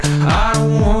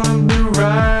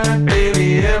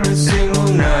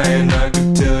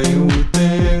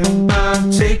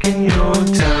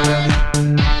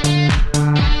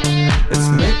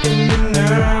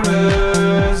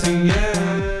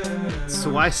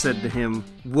said to him,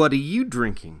 "What are you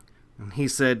drinking?" And he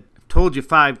said, "I've told you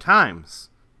 5 times.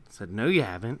 I said, "No, you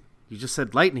haven't. You just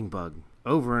said lightning bug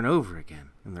over and over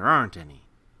again, and there aren't any."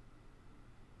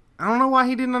 I don't know why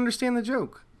he didn't understand the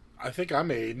joke. I think I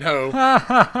may know.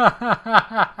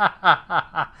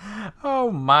 Oh,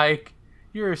 Mike,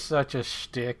 you're such a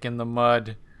shtick in the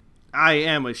mud. I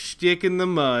am a shtick in the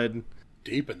mud.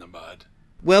 Deep in the mud.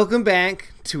 Welcome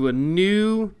back to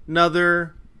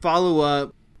another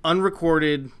follow-up,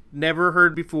 unrecorded, never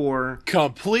heard before.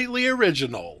 Completely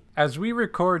original. As we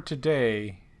record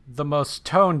today, the most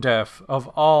tone-deaf of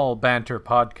all banter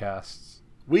podcasts.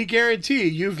 We guarantee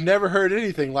you've never heard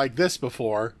anything like this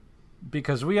before.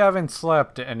 Because we haven't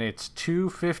slept and it's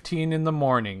 2:15 in the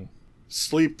morning.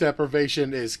 Sleep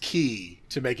deprivation is key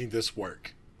to making this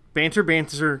work.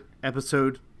 Banter,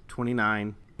 episode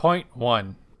 29. Point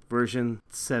 1. Version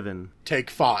 7. Take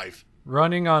 5.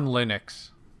 Running on Linux.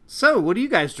 So, what are you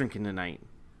guys drinking tonight?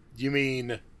 You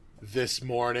mean this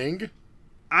morning?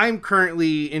 I'm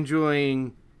currently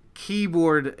enjoying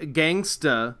Keyboard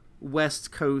Gangsta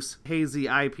West Coast Hazy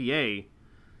IPA.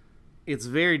 It's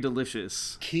very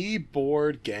delicious.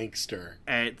 Keyboard Gangster.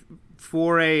 At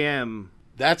 4 a.m.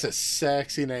 That's a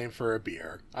sexy name for a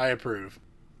beer. I approve.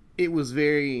 It was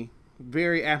very,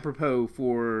 very apropos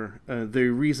for the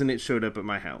reason it showed up at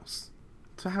my house.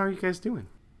 So how are you guys doing?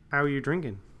 How are you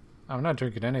drinking? I'm not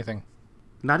drinking anything.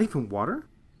 Not even water?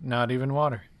 Not even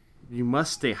water. You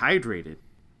must stay hydrated.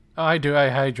 I do. I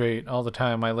hydrate all the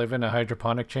time. I live in a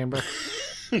hydroponic chamber.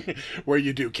 Where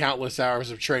you do countless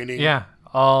hours of training. Yeah.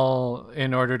 All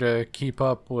in order to keep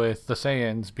up with the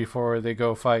Saiyans before they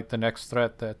go fight the next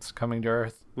threat that's coming to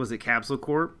Earth. Was it Capsule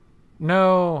Corp?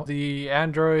 No, the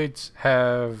androids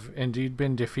have indeed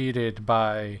been defeated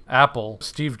by Apple.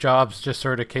 Steve Jobs just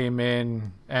sort of came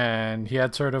in and he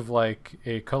had sort of like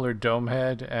a colored dome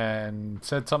head and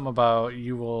said something about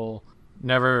you will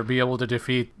never be able to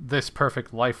defeat this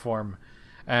perfect life form.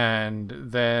 And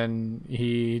then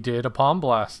he did a palm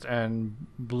blast and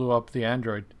blew up the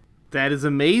android. That is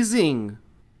amazing.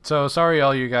 So sorry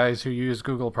all you guys who use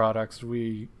Google products,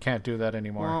 we can't do that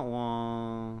anymore. Wah,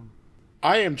 wah.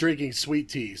 I am drinking sweet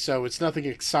tea, so it's nothing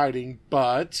exciting,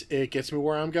 but it gets me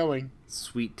where I'm going.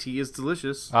 Sweet tea is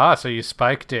delicious. Ah, so you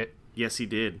spiked it. Yes, he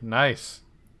did. Nice.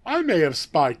 I may have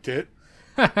spiked it.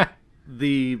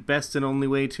 The best and only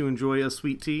way to enjoy a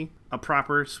sweet tea, a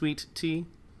proper sweet tea.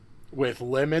 With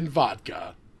lemon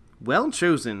vodka. Well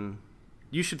chosen.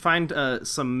 You should find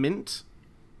some mint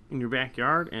in your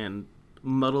backyard and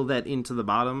muddle that into the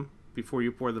bottom before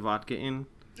you pour the vodka in.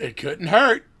 It couldn't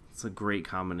hurt. It's a great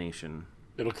combination.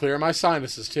 It'll clear my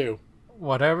sinuses, too.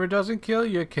 Whatever doesn't kill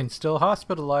you can still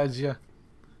hospitalize you.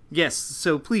 Yes,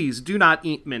 so please do not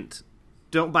eat mint.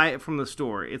 Don't buy it from the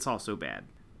store. It's also bad.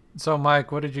 So,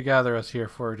 Mike, what did you gather us here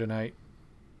for tonight?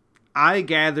 I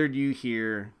gathered you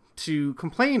here to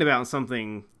complain about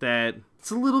something that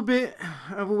it's a little bit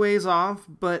of a ways off,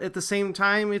 but at the same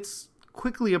time, it's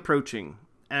quickly approaching.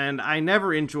 And I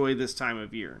never enjoy this time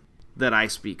of year that I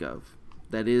speak of.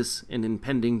 That is an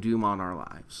impending doom on our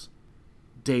lives.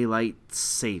 Daylight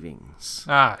savings.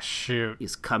 Ah, shoot.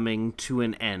 Is coming to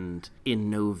an end in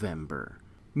November.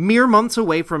 Mere months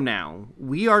away from now,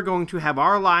 we are going to have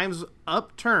our lives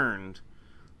upturned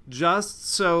just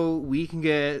so we can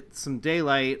get some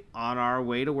daylight on our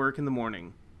way to work in the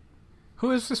morning.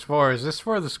 Who is this for? Is this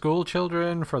for the school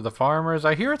children, for the farmers?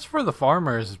 I hear it's for the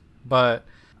farmers, but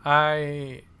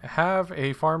I have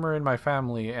a farmer in my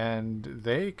family and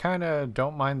they kind of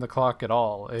don't mind the clock at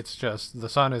all. It's just the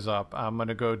sun is up. I'm going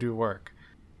to go do work.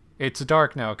 It's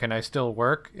dark now. Can I still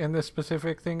work in this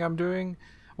specific thing I'm doing?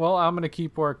 Well, I'm going to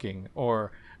keep working.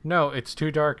 Or, no, it's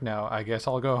too dark now. I guess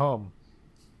I'll go home.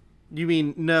 You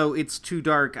mean, no, it's too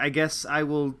dark. I guess I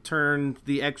will turn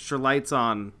the extra lights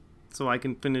on so I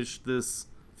can finish this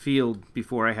field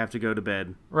before I have to go to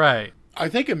bed. Right. I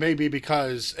think it may be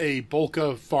because a bulk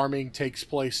of farming takes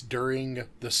place during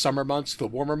the summer months, the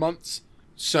warmer months.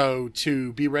 So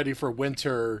to be ready for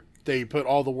winter, they put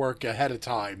all the work ahead of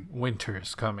time. Winter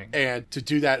is coming. And to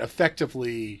do that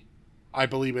effectively, I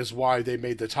believe is why they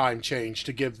made the time change,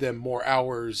 to give them more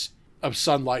hours of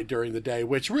sunlight during the day,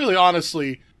 which really,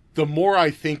 honestly, the more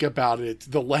I think about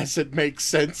it, the less it makes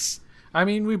sense. I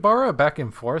mean, we borrow back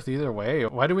and forth either way.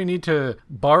 Why do we need to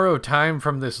borrow time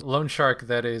from this loan shark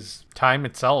that is time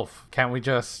itself? Can't we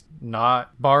just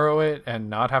not borrow it and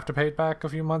not have to pay it back a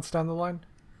few months down the line?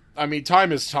 I mean,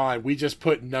 time is time. We just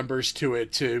put numbers to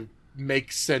it to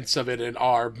make sense of it in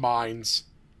our minds,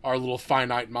 our little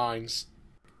finite minds.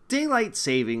 Daylight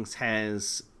savings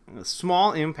has a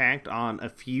small impact on a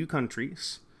few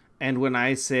countries. And when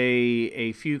I say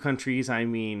a few countries, I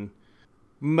mean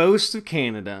most of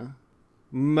Canada,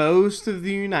 most of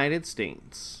the United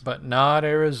States, But not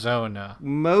Arizona.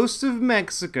 most of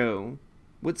Mexico,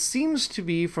 what seems to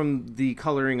be from the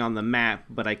coloring on the map,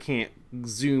 but I can't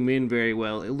zoom in very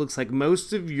well, it looks like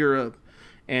most of Europe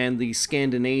and the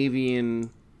Scandinavian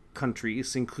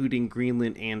countries, including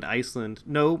Greenland and Iceland.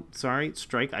 No, sorry,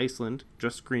 strike Iceland,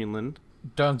 just Greenland.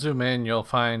 Don't zoom in, you'll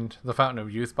find the Fountain of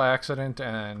Youth by accident,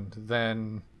 and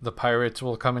then the pirates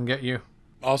will come and get you.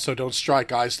 Also, don't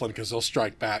strike Iceland because they'll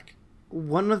strike back.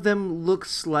 One of them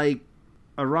looks like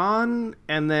Iran,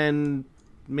 and then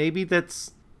maybe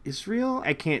that's Israel?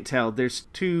 I can't tell. There's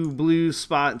two blue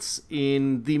spots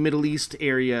in the Middle East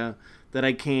area that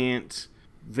I can't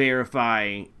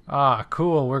verify. Ah,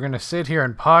 cool. We're going to sit here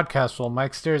and podcast while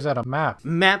Mike stares at a map.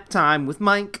 Map time with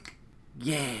Mike.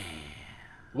 Yeah.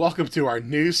 Welcome to our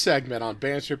new segment on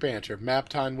Banter Banter, Map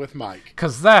Time with Mike.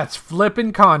 Because that's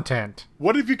flippin' content.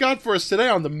 What have you got for us today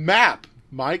on the map,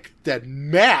 Mike? That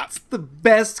map! The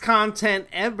best content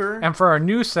ever. And for our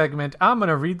new segment, I'm going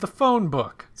to read the phone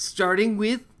book. Starting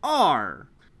with R.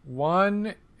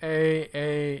 1A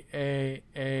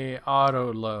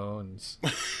Auto Loans.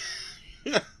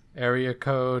 Area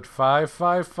code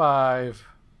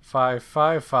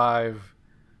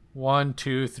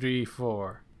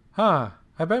 555-555-1234. Huh.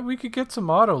 I bet we could get some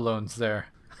auto loans there.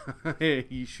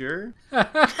 You sure?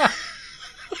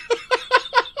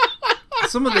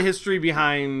 Some of the history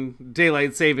behind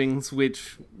daylight savings,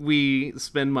 which we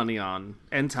spend money on,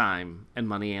 and time, and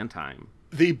money and time.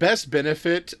 The best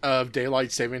benefit of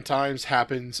daylight saving times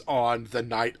happens on the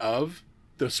night of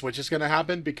the switch is going to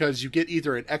happen, because you get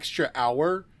either an extra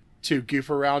hour to goof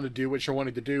around and do what you're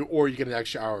wanting to do, or you get an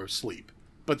extra hour of sleep.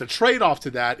 But the trade-off to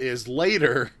that is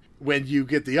later, when you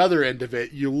get the other end of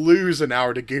it, you lose an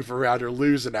hour to goof around or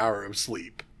lose an hour of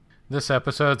sleep. This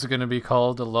episode's going to be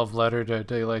called A Love Letter to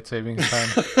Daylight Savings Time.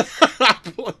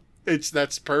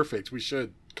 That's perfect. We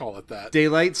should call it that.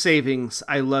 Daylight savings,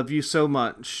 I love you so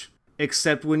much.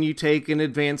 Except when you take an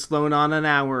advance loan on an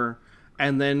hour,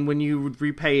 and then when you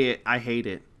repay it, I hate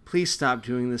it. Please stop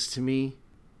doing this to me.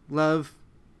 Love,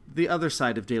 the other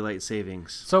side of daylight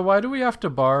savings. So why do we have to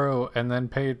borrow and then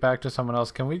pay it back to someone else?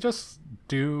 Can we just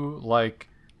do like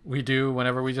we do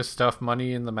whenever we just stuff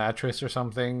money in the mattress or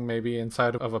something, maybe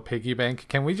inside of a piggy bank?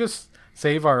 Can we just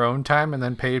save our own time and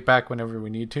then pay it back whenever we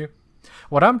need to?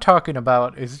 What I'm talking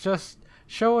about is just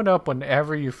showing up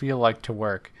whenever you feel like to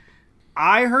work.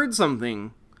 I heard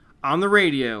something on the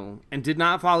radio and did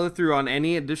not follow through on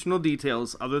any additional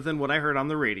details other than what I heard on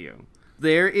the radio.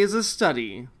 There is a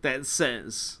study that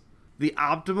says the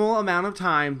optimal amount of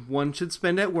time one should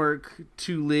spend at work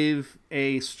to live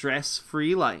a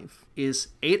stress-free life is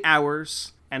 8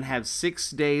 hours and have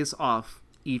 6 days off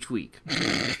each week.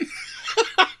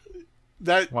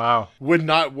 That Wow. would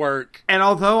not work. And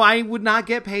although I would not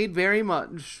get paid very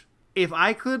much, if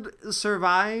I could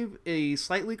survive a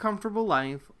slightly comfortable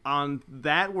life on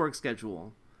that work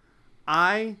schedule,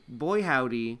 I, boy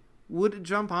howdy, would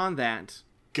jump on that.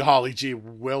 Golly gee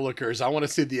willikers, I want to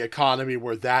see the economy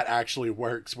where that actually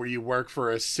works, where you work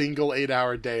for a single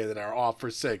 8-hour day and then are off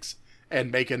for 6 and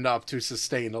make enough to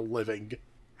sustain a living.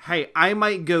 Hey, I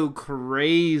might go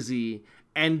crazy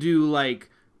and do like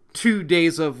 2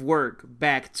 days of work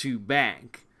back to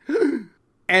back.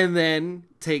 And then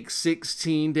take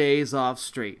 16 days off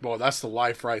straight. Boy, that's the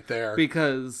life right there.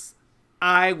 Because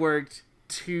I worked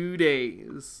 2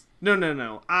 days.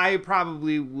 No. I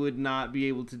probably would not be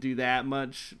able to do that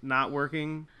much not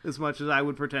working as much as I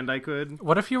would pretend I could.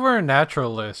 What if you were a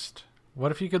naturalist?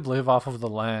 What if you could live off of the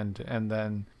land and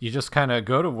then you just kind of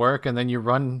go to work and then you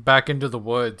run back into the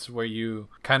woods where you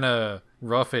kind of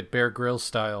rough it Bear Grylls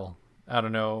style? I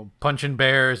don't know, punching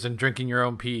bears and drinking your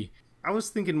own pee. I was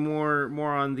thinking more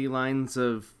on the lines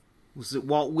of, was it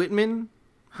Walt Whitman?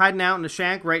 Hiding out in a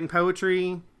shack, writing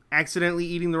poetry, accidentally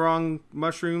eating the wrong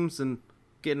mushrooms and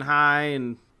getting high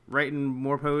and writing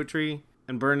more poetry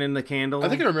and burning the candle. I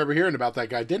think I remember hearing about that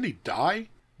guy. Didn't he die?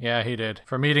 Yeah, he did.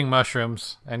 From eating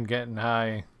mushrooms and getting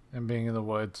high and being in the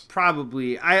woods.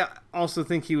 Probably. I also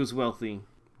think he was wealthy,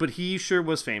 but he sure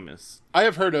was famous. I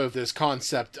have heard of this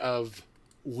concept of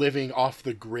living off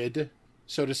the grid,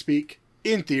 so to speak.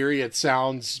 In theory, it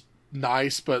sounds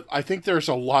nice, but I think there's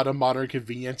a lot of modern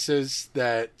conveniences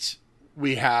that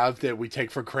we have that we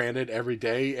take for granted every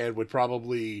day and would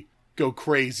probably go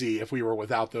crazy if we were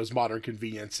without those modern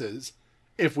conveniences,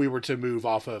 if we were to move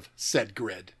off of said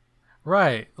grid.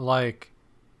 Right, like,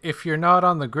 if you're not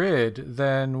on the grid,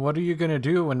 then what are you going to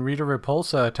do when Rita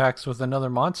Repulsa attacks with another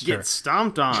monster? Get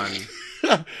stomped on.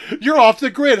 You're off the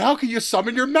grid. How can you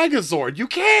summon your Megazord? You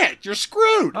can't. You're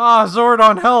screwed. Ah,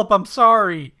 Zordon, help! I'm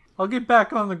sorry. I'll get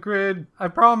back on the grid. I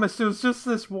promise it was just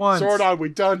this once. Zordon, we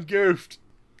done goofed.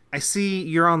 I see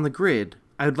you're on the grid.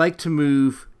 I would like to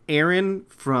move Aaron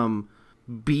from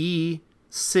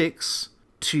B6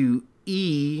 to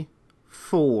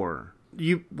E4.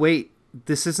 Wait,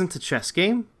 this isn't a chess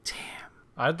game? Damn.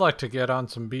 I'd like to get on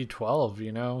some B12,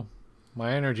 you know?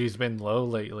 My energy's been low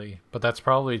lately, but that's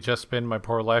probably just been my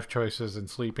poor life choices and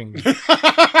sleeping.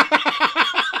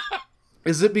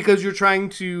 Is it because you're trying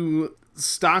to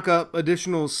stock up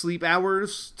additional sleep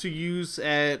hours to use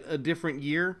at a different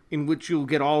year in which you'll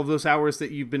get all of those hours that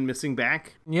you've been missing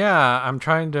back? Yeah, I'm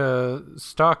trying to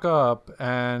stock up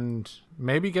and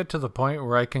maybe get to the point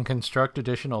where I can construct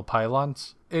additional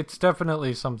pylons. It's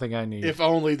definitely something I need. If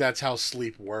only that's how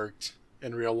sleep worked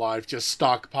in real life. Just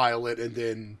stockpile it and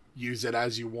then use it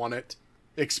as you want it.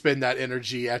 Expend that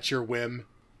energy at your whim.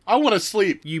 I want to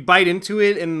sleep. You bite into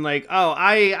it and like, oh,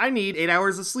 I need 8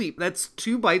 hours of sleep. That's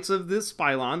 2 bites of this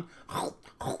pylon.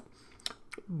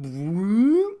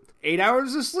 8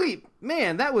 hours of sleep.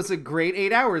 Man, that was a great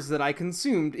 8 hours that I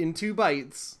consumed in 2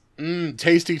 bites.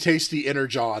 Tasty, tasty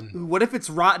energon. What if it's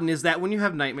rotten? Is that when you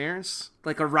have nightmares?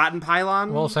 Like a rotten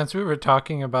pylon? Well, since we were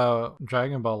talking about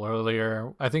Dragon Ball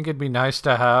earlier, I think it'd be nice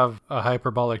to have a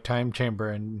hyperbolic time chamber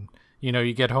and, you know,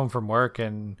 you get home from work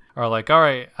and are like, all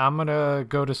right, I'm going to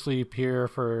go to sleep here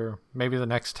for maybe the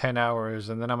next 10 hours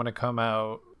and then I'm going to come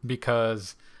out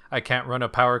because I can't run a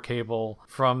power cable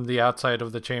from the outside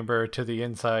of the chamber to the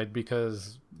inside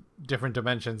because different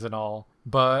dimensions and all.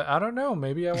 But I don't know.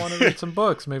 Maybe I want to read some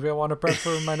books. Maybe I want to prep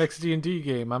for my next D&D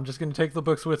game. I'm just going to take the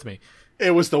books with me.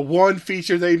 It was the one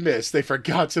feature they missed. They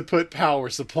forgot to put power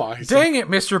supplies. Dang it,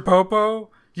 Mr.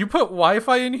 Popo. You put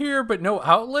Wi-Fi in here, but no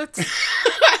outlets?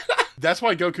 That's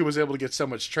why Goku was able to get so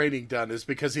much training done, is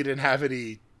because he didn't have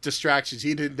any distractions.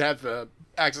 He didn't have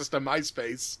access to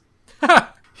MySpace.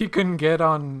 He couldn't get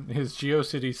on his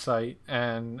GeoCities site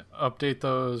and update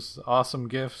those awesome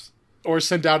GIFs. Or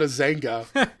send out a Zanga.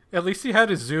 At least he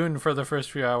had his Zune for the first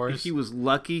few hours. If he was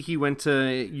lucky, he went to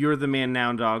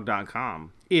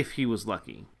you'rethemannow.com. If he was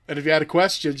lucky. And if you had a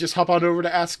question, just hop on over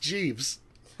to Ask Jeeves.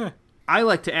 I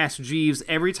like to ask Jeeves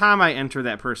every time I enter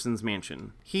that person's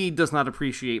mansion. He does not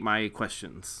appreciate my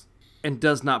questions. And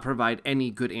does not provide any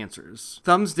good answers.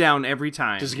 Thumbs down every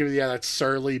time. Just give you that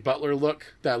surly butler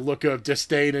look. That look of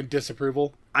disdain and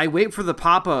disapproval. I wait for the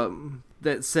pop-up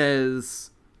that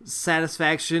says,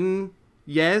 satisfaction,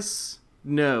 yes,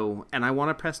 no. And I want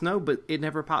to press no, but it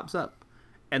never pops up.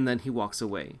 And then he walks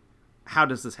away. How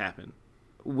does this happen?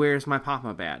 Where's my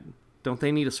pop-up at? Don't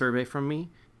they need a survey from me?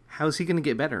 How's he going to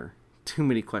get better? Too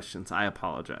many questions. I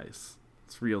apologize.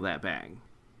 Let's reel that back.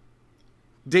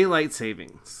 Daylight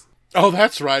savings. Oh,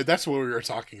 that's right. That's what we were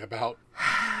talking about.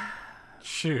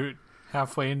 Shoot.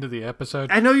 Halfway into the episode.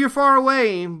 I know you're far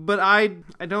away, but I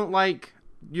don't like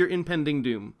your impending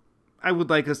doom. I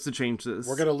would like us to change this.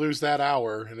 We're going to lose that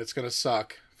hour, and it's going to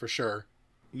suck, for sure.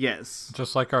 Yes.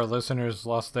 Just like our listeners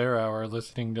lost their hour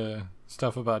listening to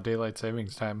stuff about daylight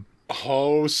savings time.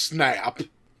 Oh, snap.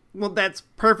 Well, that's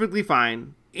perfectly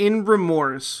fine. In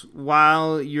remorse,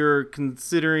 while you're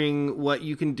considering what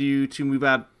you can do to move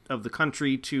out of the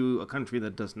country to a country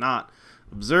that does not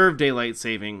observe daylight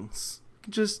savings,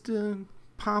 just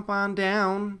pop on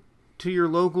down to your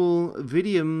local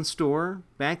Vidium store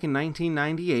back in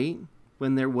 1998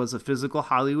 when there was a physical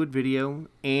Hollywood Video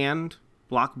and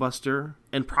Blockbuster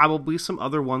and probably some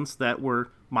other ones that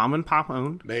were mom and pop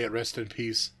owned. May it rest in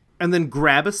peace. And then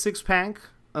grab a 6-pack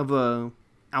of a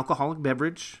alcoholic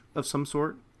beverage of some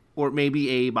sort, or maybe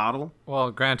a bottle.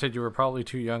 Well, granted, you were probably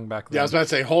too young back then. Yeah, I was about to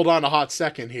say, hold on a hot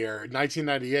second here.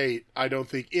 1998, I don't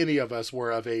think any of us were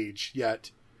of age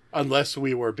yet, unless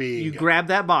we were being You grab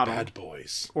that bottle. bad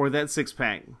boys. Or that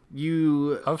 6-pack.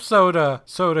 You Of soda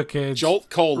kids. Jolt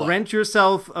Cola. rent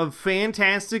yourself a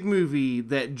fantastic movie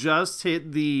that just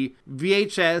hit the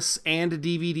VHS and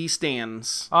DVD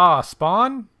stands, Ah,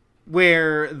 Spawn?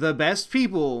 where the best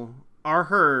people are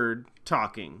heard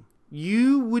talking.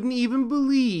 You wouldn't even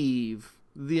believe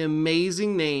the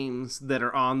amazing names that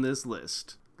are on this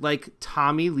list. Like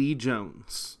Tommy Lee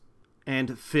Jones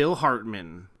and Phil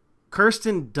Hartman.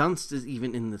 Kirsten Dunst is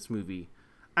even in this movie.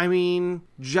 I mean,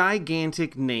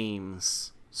 gigantic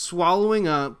names. Swallowing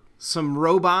up some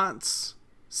robots,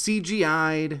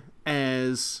 CGI'd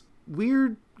as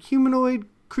weird humanoid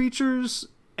creatures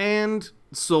and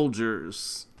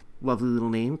soldiers. Lovely little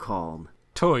name called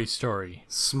Toy Story.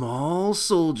 Small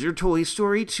Soldier Toy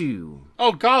Story 2.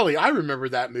 Oh, golly, I remember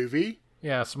that movie.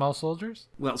 Yeah, Small Soldiers?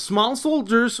 Well, small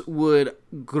soldiers would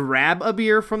grab a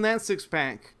beer from that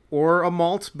 6-pack, or a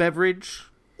malt beverage,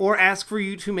 or ask for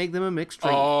you to make them a mixed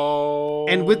drink. Oh.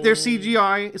 And with their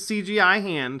CGI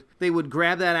hand, they would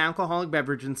grab that alcoholic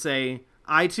beverage and say,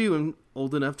 I too am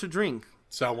old enough to drink.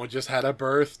 Someone just had a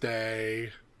birthday.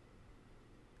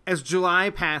 As July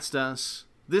passed us,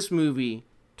 this movie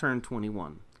turned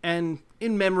 21. And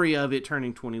in memory of it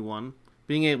turning 21,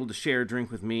 being able to share a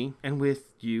drink with me and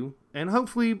with you, and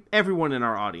hopefully everyone in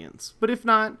our audience. But if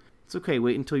not, it's okay.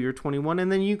 Wait until you're 21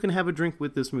 and then you can have a drink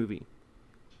with this movie.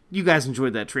 You guys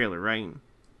enjoyed that trailer, right?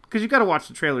 Because you got to watch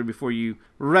the trailer before you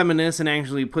reminisce and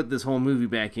actually put this whole movie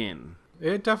back in.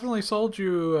 It definitely sold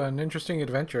you an interesting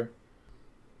adventure.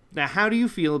 Now, how do you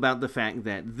feel about the fact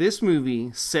that this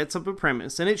movie sets up a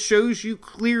premise and it shows you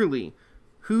clearly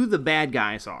who the bad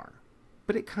guys are,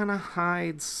 but it kind of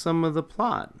hides some of the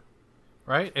plot?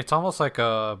 Right? It's almost like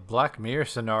a Black Mirror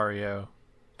scenario.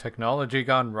 Technology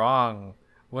gone wrong.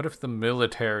 What if the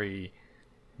military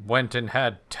went and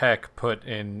had tech put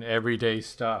in everyday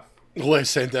stuff?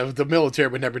 Listen, the military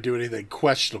would never do anything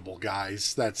questionable,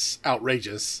 guys. That's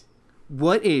outrageous.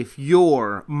 What if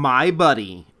you're my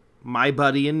buddy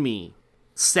and me,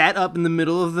 sat up in the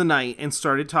middle of the night and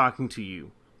started talking to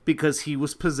you because he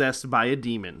was possessed by a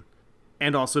demon,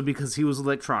 and also because he was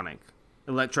electronic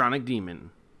demon,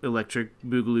 Electric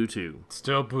Boogaloo 2.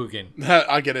 Still boogin'.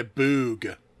 I get it.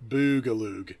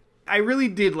 Boogaloog. I really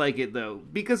did like it, though,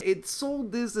 because it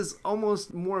sold this as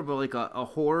almost more of a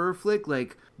horror flick.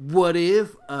 Like, what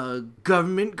if a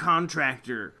government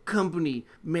contractor company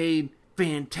made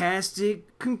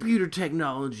fantastic computer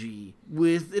technology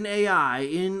with an AI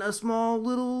in a small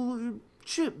little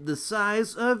chip the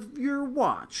size of your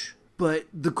watch? But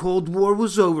the Cold War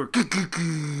was over.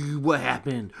 What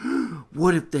happened?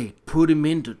 What if they put him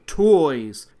into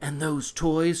toys, and those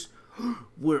toys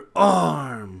were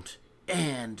armed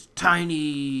and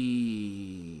tiny?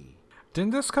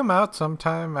 Didn't this come out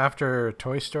sometime after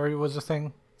Toy Story was a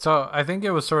thing? So I think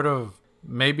it was sort of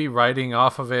maybe writing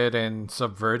off of it and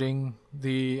subverting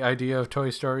the idea of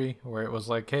Toy Story, where it was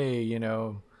like, hey, you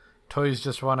know, toys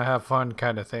just want to have fun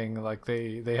kind of thing. Like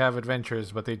they have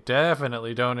adventures, but they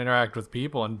definitely don't interact with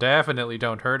people and definitely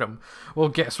don't hurt them. Well,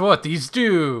 guess what? These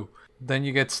do. Then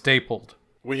you get stapled.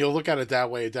 When you look at it that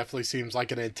way, it definitely seems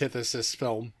like an antithesis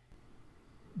film.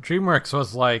 DreamWorks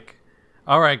was like,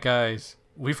 all right, guys,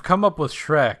 we've come up with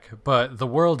Shrek, but the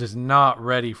world is not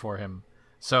ready for him.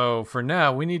 So for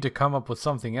now, we need to come up with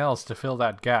something else to fill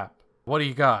that gap. What do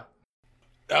you got?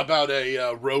 How about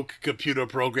a rogue computer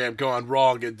program gone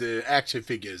wrong in the action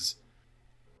figures?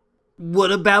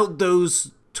 What about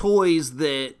those toys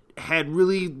that had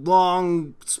really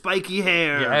long, spiky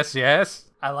hair? Yes.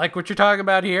 I like what you're talking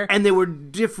about here. And they were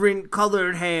different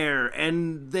colored hair,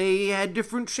 and they had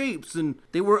different shapes, and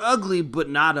they were ugly, but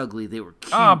not ugly. They were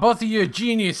cute. Ah, both of you are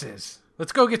geniuses.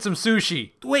 Let's go get some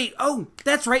sushi. Wait, oh,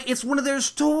 that's right. It's one of their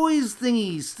toys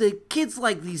thingies that kids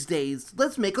like these days.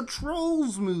 Let's make a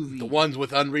Trolls movie. The ones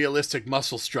with unrealistic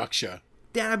muscle structure.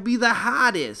 That'd be the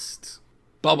hottest.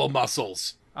 Bubble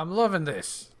muscles. I'm loving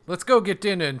this. Let's go get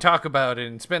dinner and talk about it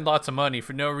and spend lots of money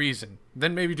for no reason.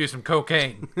 Then maybe do some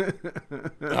cocaine.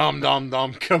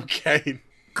 Nom, cocaine.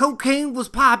 Cocaine was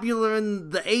popular in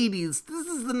the 80s. This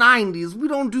is the 90s. We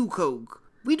don't do coke.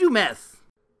 We do meth.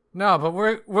 No, but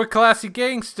we're classy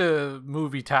gangsta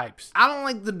movie types. I don't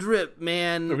like the drip,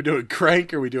 man. Are we doing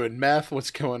Crank? Are we doing meth?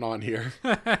 What's going on here?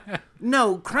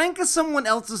 No, Crank is someone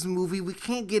else's movie. We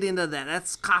can't get into that.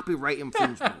 That's copyright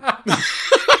infringement.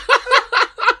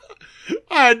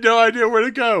 I had no idea where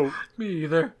to go. Me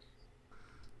either.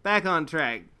 Back on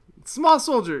track. Small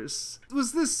Soldiers.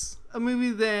 Was this a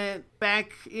movie that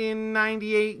back in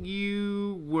 98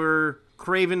 you were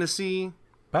craving to see?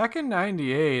 Back in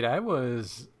 98, I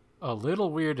was a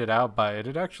little weirded out by it.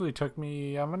 It actually took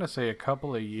me, I'm going to say, a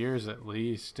couple of years at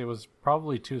least. It was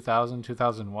probably 2000,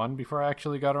 2001 before I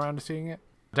actually got around to seeing it.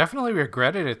 Definitely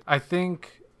regretted it. I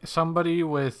think somebody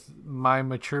with my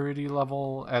maturity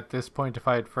level at this point, if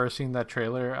I had first seen that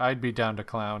trailer, I'd be down to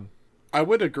clown. I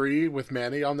would agree with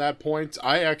Manny on that point.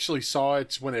 I actually saw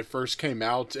it when it first came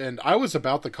out, and I was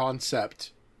about the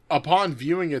concept. Upon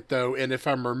viewing it, though, and if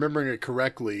I'm remembering it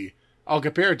correctly, I'll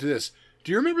compare it to this.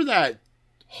 Do you remember that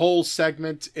whole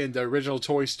segment in the original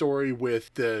Toy Story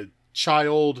with the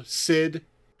child, Sid?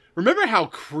 Remember how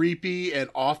creepy and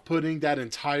off-putting that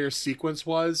entire sequence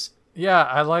was? Yeah,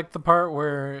 I like the part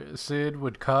where Sid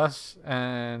would cuss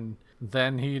and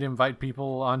then he'd invite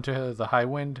people onto the High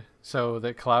Wind so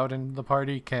that Cloud and the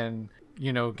party can,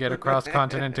 get across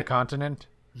continent to continent.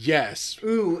 Yes.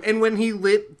 Ooh, and when he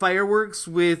lit fireworks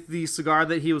with the cigar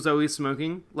that he was always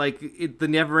smoking, like the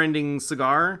never-ending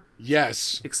cigar.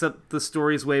 Yes. Except the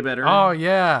story's way better. Oh,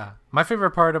 yeah. My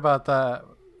favorite part about that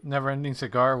never-ending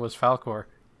cigar was Falcor.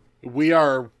 We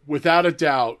are, without a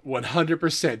doubt,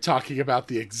 100% talking about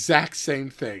the exact same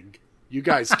thing. You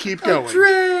guys keep going.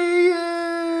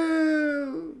 Atreyu!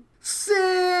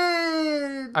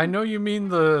 Sid! I know you mean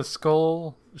the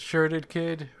skull-shirted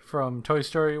kid from Toy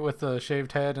Story with the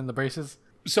shaved head and the braces.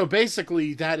 So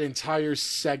basically, that entire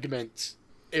segment,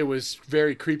 it was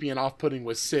very creepy and off-putting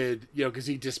with Sid, because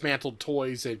he dismantled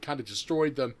toys and kind of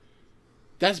destroyed them.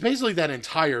 That's basically that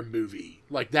entire movie.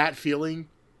 Like, that feeling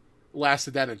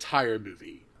lasted that entire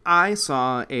movie. I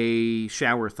saw a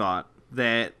shower thought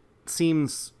that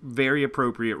seems very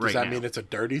appropriate right now. Does that mean it's a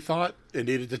dirty thought? It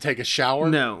needed to take a shower?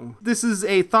 No. This is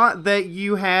a thought that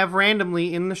you have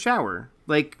randomly in the shower.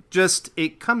 Like, just,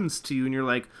 it comes to you and you're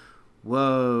like,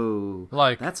 whoa.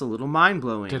 Like, that's a little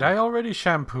mind-blowing. Did I already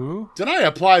shampoo? Did I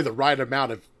apply the right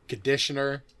amount of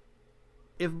conditioner?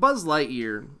 If Buzz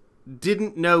Lightyear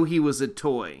didn't know he was a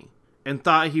toy and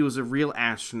thought he was a real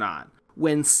astronaut,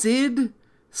 when Sid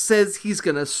says he's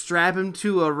gonna strap him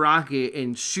to a rocket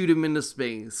and shoot him into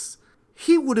space,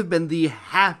 he would have been the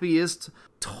happiest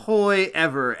toy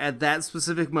ever at that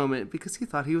specific moment because he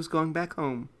thought he was going back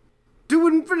home. To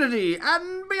infinity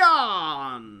and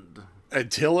beyond!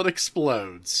 Until it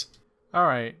explodes.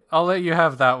 Alright, I'll let you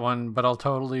have that one, but I'll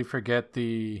totally forget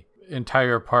the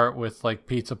entire part with, like,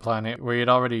 Pizza Planet, where he'd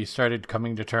already started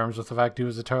coming to terms with the fact he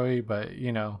was a toy, but,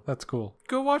 that's cool.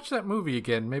 Go watch that movie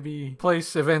again, maybe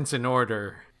place events in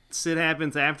order. Sid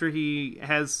happens after he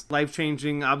has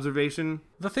life-changing observation.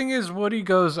 The thing is, Woody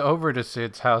goes over to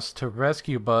Sid's house to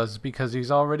rescue Buzz because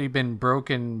he's already been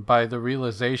broken by the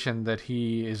realization that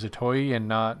he is a toy and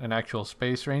not an actual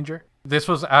space ranger. This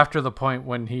was after the point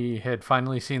when he had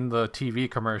finally seen the TV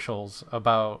commercials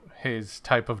about his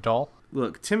type of doll.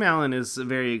 Look, Tim Allen is a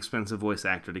very expensive voice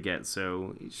actor to get,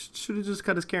 so he should have just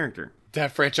cut his character.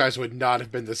 That franchise would not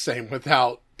have been the same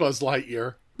without Buzz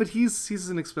Lightyear. But he's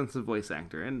an expensive voice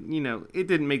actor, and, it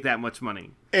didn't make that much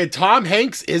money. And Tom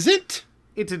Hanks isn't?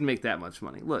 It didn't make that much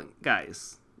money. Look,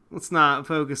 guys, let's not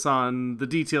focus on the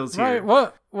details here.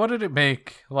 Right, what did it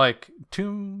make? Like,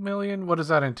 2 million? What is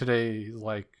that in today?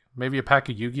 Like, maybe a pack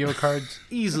of Yu-Gi-Oh cards?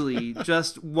 Easily,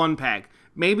 just one pack.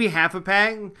 Maybe half a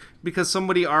pack, because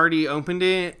somebody already opened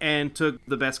it and took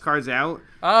the best cards out.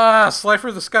 Ah,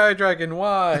 Slifer the Sky Dragon,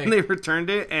 why? And they returned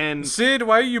it, and... Sid,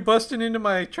 why are you busting into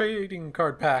my trading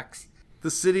card packs?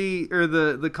 The city, or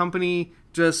the company,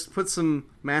 just put some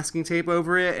masking tape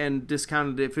over it and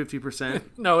discounted it 50%.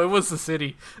 No, it was the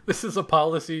city. This is a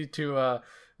policy to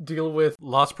deal with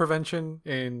loss prevention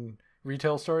in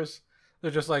retail stores. They're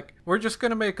just like, we're just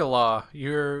going to make a law.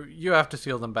 You have to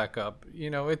seal them back up.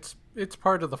 It's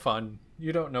part of the fun.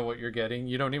 You don't know what you're getting.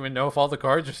 You don't even know if all the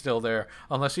cards are still there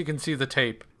unless you can see the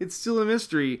tape. It's still a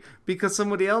mystery because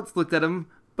somebody else looked at them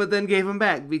but then gave them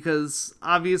back because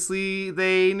obviously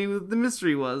they knew what the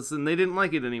mystery was and they didn't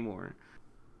like it anymore.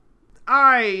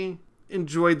 I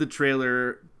enjoyed the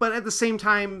trailer, but at the same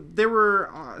time, there were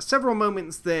several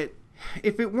moments that,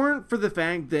 if it weren't for the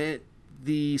fact that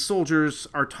the soldiers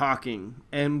are talking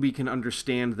and we can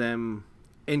understand them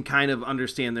and kind of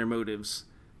understand their motives,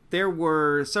 there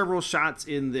were several shots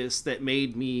in this that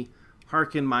made me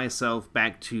hearken myself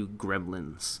back to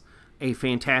Gremlins, a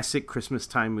fantastic Christmas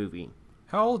time movie.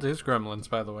 How old is Gremlins,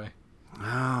 by the way?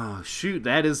 Oh, shoot,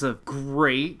 that is a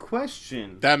great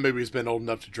question. That movie's been old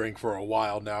enough to drink for a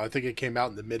while now. I think it came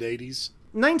out in the mid-'80s.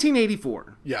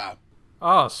 1984. Yeah.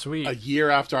 Oh, sweet. A year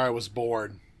after I was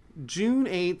born. June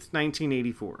 8th,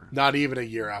 1984. Not even a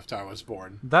year after I was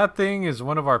born. That thing is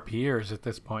one of our peers at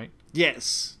this point.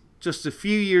 Yes, just a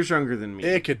few years younger than me.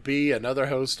 It could be another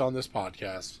host on this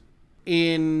podcast.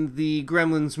 In the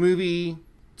Gremlins movie,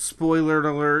 spoiler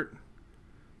alert,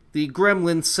 the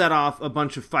Gremlins set off a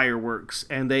bunch of fireworks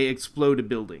and they explode a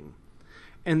building.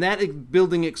 And that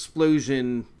building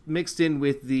explosion mixed in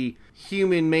with the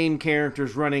human main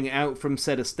characters running out from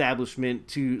said establishment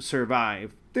to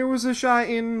survive. There was a shot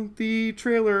in the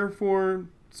trailer for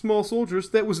Small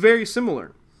Soldiers that was very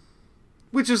similar.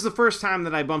 Which is the first time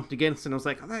that I bumped against it and I was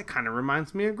like, oh, that kind of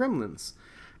reminds me of Gremlins.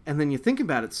 And then you think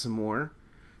about it some more.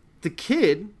 The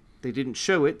kid, they didn't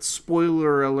show it,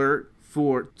 spoiler alert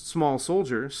for Small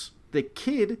Soldiers, the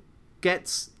kid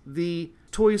gets the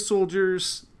toy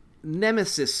soldiers'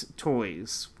 nemesis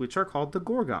toys, which are called the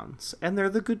Gorgons, and they're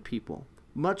the good people.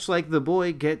 Much like the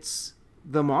boy gets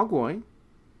the Mogwai,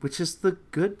 which is the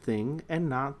good thing, and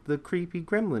not the creepy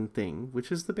gremlin thing,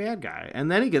 which is the bad guy. And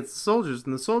then he gets the soldiers,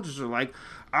 and the soldiers are like,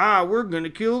 we're gonna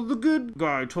kill the good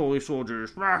guy toy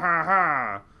soldiers, ha ha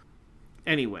ha.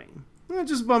 Anyway, I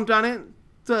just bumped on it.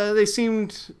 They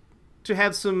seemed to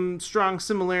have some strong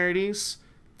similarities.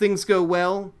 Things go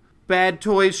well, bad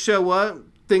toys show up,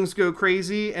 things go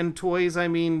crazy, and toys, I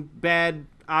mean bad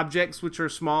objects which are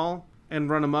small and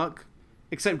run amok.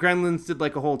 Except Gremlins did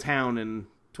like a whole town and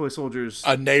Toy Soldiers...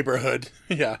 A neighborhood.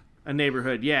 Yeah. A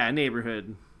neighborhood. Yeah, a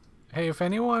neighborhood. Hey, if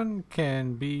anyone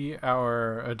can be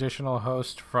our additional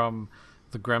host from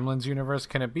the Gremlins universe,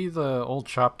 can it be the old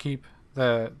shopkeep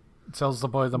that sells the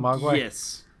boy the Mogwai?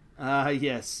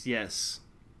 Yes. Yes.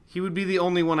 He would be the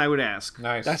only one I would ask.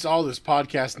 Nice. That's all this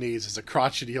podcast needs is a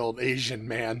crotchety old Asian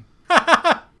man.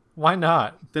 Why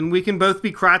not? Then we can both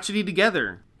be crotchety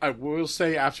together. I will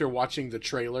say after watching the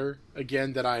trailer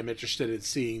again that I am interested in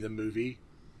seeing the movie.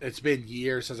 It's been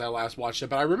years since I last watched it,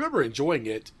 but I remember enjoying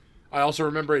it. I also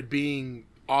remember it being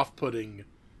off-putting,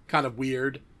 kind of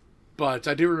weird, but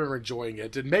I do remember enjoying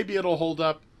it. And maybe it'll hold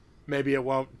up, maybe it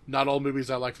won't. Not all movies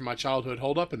I like from my childhood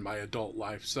hold up in my adult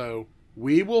life, so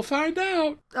we will find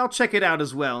out. I'll check it out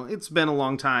as well. It's been a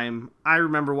long time. I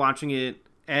remember watching it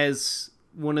as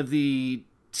one of the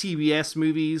TBS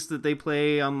movies that they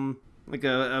play on like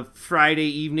a Friday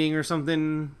evening or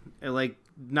something at like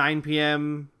 9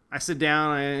 p.m. I sit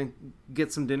down, I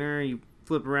get some dinner, you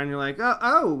flip around, you're like,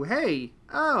 hey,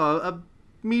 a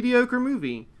mediocre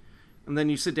movie. And then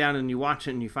you sit down and you watch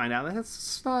it and you find out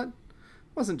that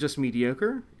wasn't just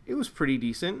mediocre. It was pretty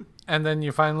decent. And then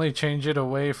you finally change it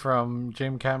away from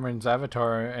James Cameron's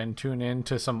Avatar and tune in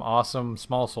to some awesome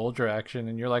small soldier action,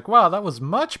 and you're like, wow, that was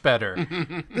much better.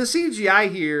 The CGI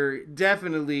here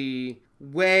definitely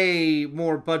way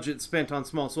more budget spent on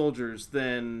small soldiers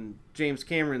than James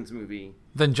Cameron's movie.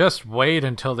 Then just wait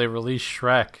until they release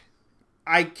Shrek.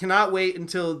 I cannot wait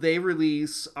until they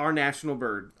release our national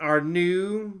bird. Our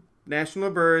new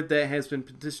national bird that has been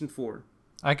petitioned for.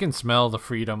 I can smell the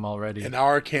freedom already. In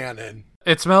our canon.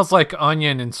 It smells like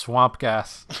onion and swamp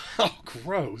gas. Oh,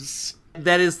 gross.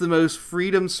 That is the most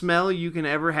freedom smell you can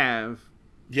ever have.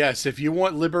 Yes, if you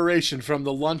want liberation from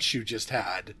the lunch you just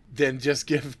had, then just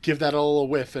give that a little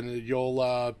whiff and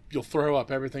you'll throw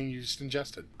up everything you just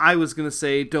ingested. I was going to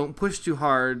say don't push too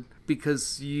hard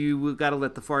because you got to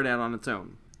let the fart out on its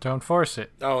own. Don't force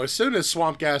it. Oh, as soon as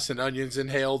swamp gas and onions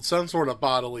inhaled, some sort of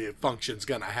bodily function's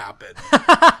going to happen.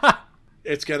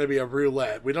 It's going to be a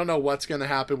roulette. We don't know what's going to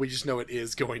happen. We just know it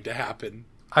is going to happen.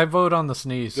 I vote on the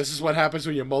sneeze. This is what happens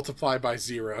when you multiply by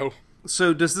 0.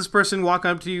 So does this person walk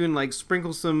up to you and like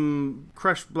sprinkle some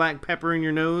crushed black pepper in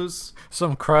your nose?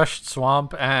 Some crushed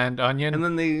swamp and onion. And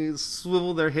then they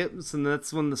swivel their hips and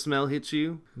that's when the smell hits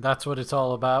you? That's what it's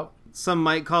all about. Some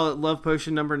might call it love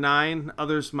potion number 9.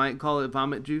 Others might call it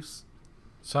vomit juice.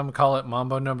 Some call it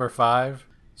Mambo number 5.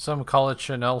 Some call it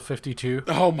Chanel 52.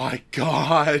 Oh my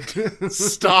God.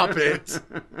 Stop it.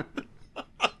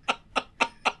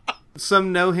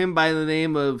 Some know him by the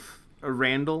name of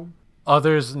Randall.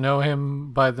 Others know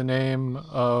him by the name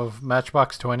of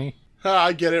Matchbox 20.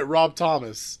 I get it, Rob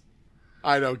Thomas.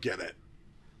 I don't get it.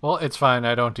 Well, it's fine.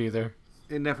 I don't either.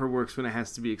 It never works when it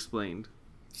has to be explained.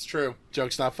 It's true.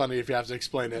 Joke's not funny if you have to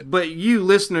explain it. But you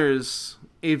listeners,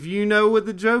 if you know what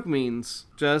the joke means,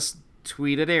 just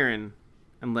tweet at Aaron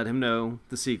and let him know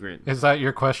the secret. Is that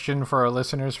your question for our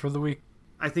listeners for the week?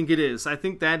 I think it is. I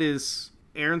think that is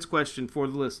Aaron's question for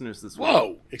the listeners this week.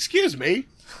 Whoa, excuse me?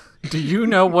 Do you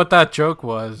know what that joke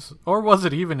was? Or was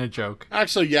it even a joke?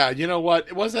 Actually, yeah, you know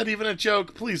what? Was that even a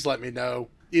joke? Please let me know.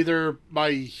 Either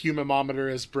my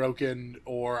humometer is broken,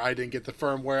 or I didn't get the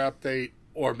firmware update,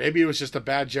 or maybe it was just a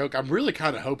bad joke. I'm really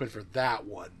kind of hoping for that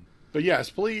one. But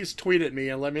yes, please tweet at me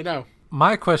and let me know.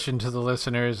 My question to the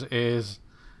listeners is,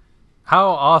 how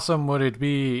awesome would it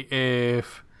be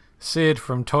if Sid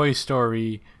from Toy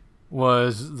Story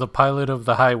was the pilot of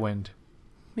the Highwind?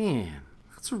 Man,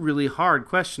 that's a really hard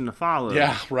question to follow.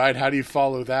 Yeah, right. How do you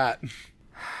follow that?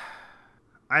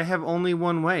 I have only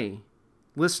one way.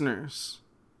 Listeners,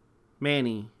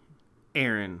 Manny,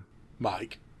 Aaron,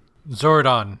 Mike.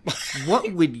 Zordon.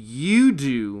 What would you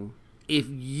do if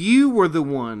you were the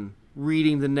one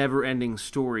reading the never-ending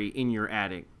story in your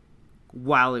attic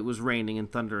while it was raining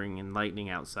and thundering and lightning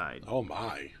outside? Oh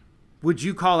my. Would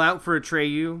you call out for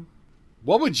Atreyu?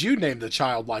 What would you name the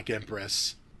childlike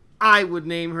empress? I would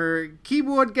name her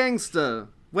Keyboard Gangsta,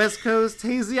 West Coast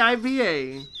Hazy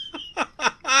IPA.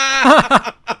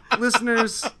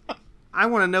 Listeners, I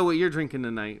want to know what you're drinking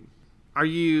tonight. Are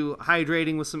you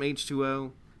hydrating with some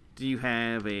H2O? Do you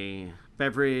have a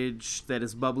beverage that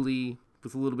is bubbly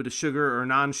with a little bit of sugar or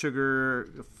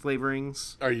non-sugar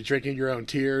flavorings? Are you drinking your own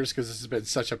tears because this has been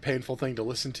such a painful thing to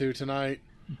listen to tonight?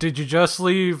 Did you just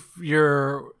leave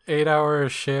your 8-hour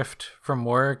shift from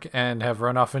work and have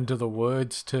run off into the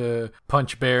woods to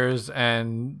punch bears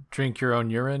and drink your own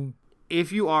urine?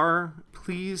 If you are,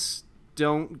 please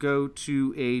don't go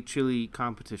to a chili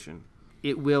competition.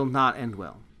 It will not end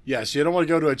well. Yes, you don't want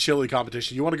to go to a chili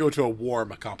competition. You want to go to a warm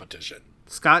competition.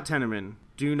 Scott Tenorman,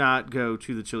 do not go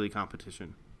to the chili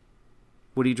competition.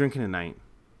 What are you drinking tonight?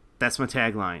 That's my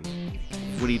tagline.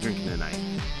 What are you drinking tonight?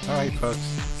 All right, folks.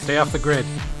 Stay off the grid.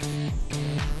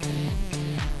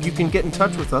 You can get in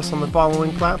touch with us on the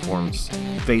following platforms.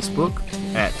 Facebook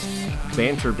at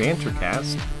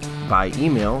BanterBanterCast, by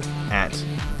email at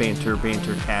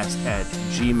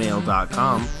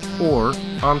banterbantercast@gmail.com, or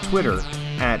on Twitter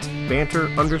at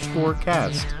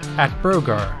banter_cast. At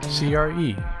Brogar,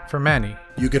 CRE, for Manny.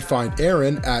 You could find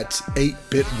Aaron at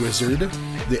 8-Bit Wizard.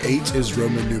 The 8 is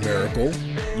Roman numerical.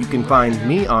 You can find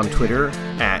me on Twitter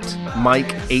at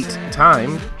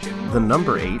Mike8Time, the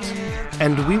number 8.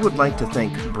 And we would like to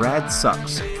thank Brad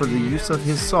Sucks for the use of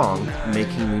his song,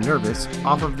 Making Me Nervous,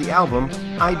 off of the album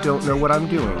I Don't Know What I'm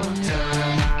Doing.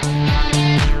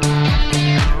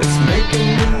 It's making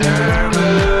me